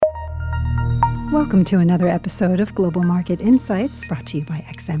Welcome to another episode of Global Market Insights, brought to you by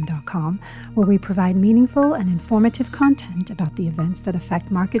XM.com, where we provide meaningful and informative content about the events that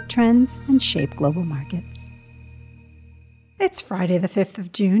affect market trends and shape global markets. It's Friday, the 5th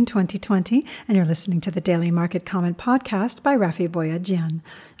of June, 2020, and you're listening to the Daily Market Comment podcast by Rafi Boyadjian.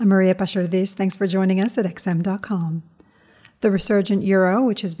 I'm Maria Pachardis. Thanks for joining us at XM.com. The resurgent euro,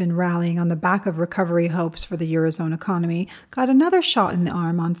 which has been rallying on the back of recovery hopes for the Eurozone economy, got another shot in the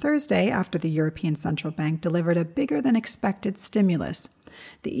arm on Thursday after the European Central Bank delivered a bigger-than-expected stimulus.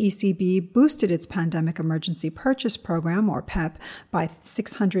 The ECB boosted its Pandemic Emergency Purchase Program, or PEP, by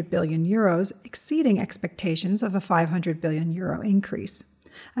 600 billion euros, exceeding expectations of a 500 billion euro increase.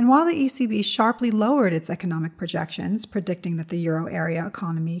 And while the ECB sharply lowered its economic projections, predicting that the euro area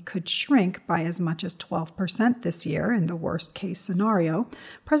economy could shrink by as much as 12% this year in the worst-case scenario,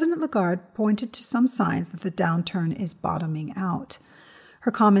 President Lagarde pointed to some signs that the downturn is bottoming out.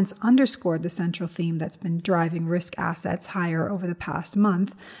 Her comments underscored the central theme that's been driving risk assets higher over the past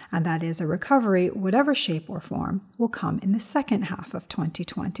month, and that is a recovery, whatever shape or form, will come in the second half of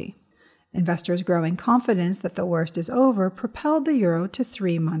 2020. Investors' growing confidence that the worst is over propelled the euro to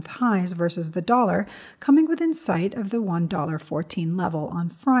three-month highs versus the dollar, coming within sight of the $1.14 level on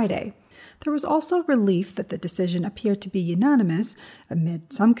Friday. There was also relief that the decision appeared to be unanimous,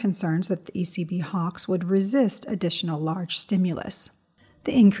 amid some concerns that the ECB hawks would resist additional large stimulus.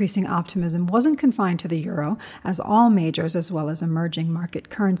 The increasing optimism wasn't confined to the euro, as all majors as well as emerging market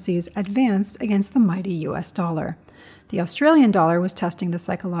currencies advanced against the mighty US dollar. The Australian dollar was testing the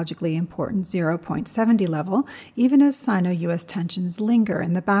psychologically important 0.70 level, even as Sino-US tensions linger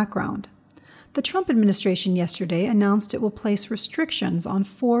in the background. The Trump administration yesterday announced it will place restrictions on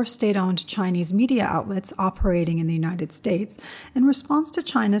 4 state-owned Chinese media outlets operating in the United States in response to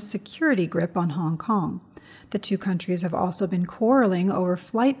China's security grip on Hong Kong. The two countries have also been quarreling over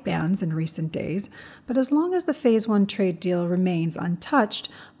flight bans in recent days, but as long as the Phase 1 trade deal remains untouched,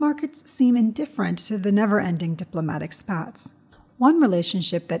 markets seem indifferent to the never-ending diplomatic spats. One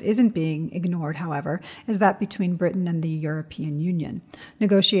relationship that isn't being ignored, however, is that between Britain and the European Union.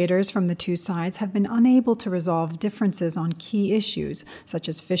 Negotiators from the two sides have been unable to resolve differences on key issues, such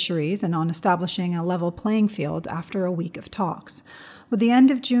as fisheries and on establishing a level playing field after a week of talks. With the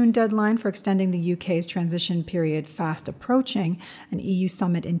end of June deadline for extending the UK's transition period fast approaching, an EU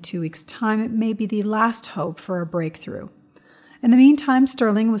summit in 2 weeks' time may be the last hope for a breakthrough. In the meantime,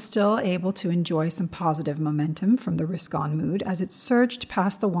 sterling was still able to enjoy some positive momentum from the risk-on mood as it surged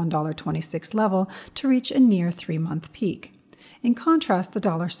past the $1.26 level to reach a near 3-month peak. In contrast, the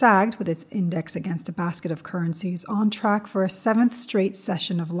dollar sagged with its index against a basket of currencies on track for a 7th straight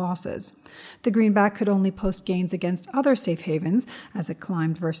session of losses. The greenback could only post gains against other safe havens as it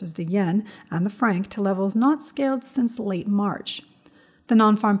climbed versus the yen and the franc to levels not scaled since late March. The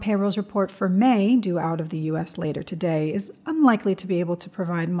non-farm payrolls report for May, due out of the U.S. later today, is unlikely to be able to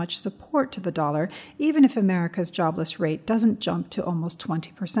provide much support to the dollar, even if America's jobless rate doesn't jump to almost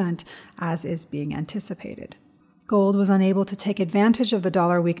 20%, as is being anticipated. Gold was unable to take advantage of the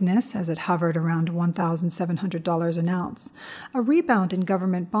dollar weakness as it hovered around $1,700 an ounce. A rebound in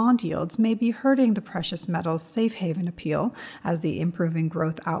government bond yields may be hurting the precious metal's safe haven appeal, as the improving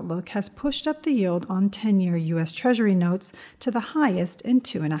growth outlook has pushed up the yield on 10-year U.S. Treasury notes to the highest in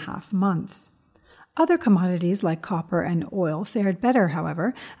 2.5 months. Other commodities like copper and oil fared better,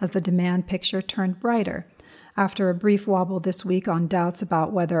 however, as the demand picture turned brighter. After a brief wobble this week on doubts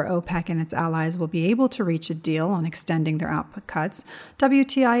about whether OPEC and its allies will be able to reach a deal on extending their output cuts,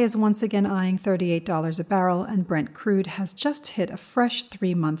 WTI is once again eyeing $38 a barrel, and Brent crude has just hit a fresh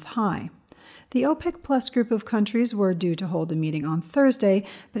 3-month high. The OPEC Plus group of countries were due to hold a meeting on Thursday,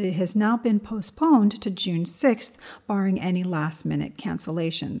 but it has now been postponed to June 6th, barring any last-minute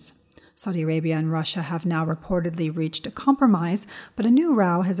cancellations. Saudi Arabia and Russia have now reportedly reached a compromise, but a new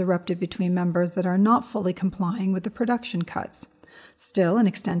row has erupted between members that are not fully complying with the production cuts. Still, an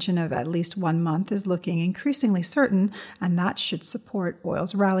extension of at least 1 month is looking increasingly certain, and that should support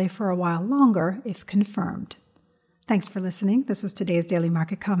oil's rally for a while longer if confirmed. Thanks for listening. This was today's Daily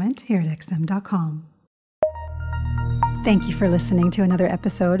Market Comment here at XM.com. Thank you for listening to another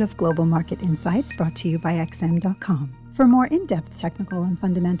episode of Global Market Insights brought to you by XM.com. For more in-depth technical and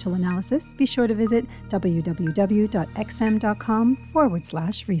fundamental analysis, be sure to visit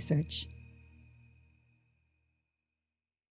www.xm.com/research.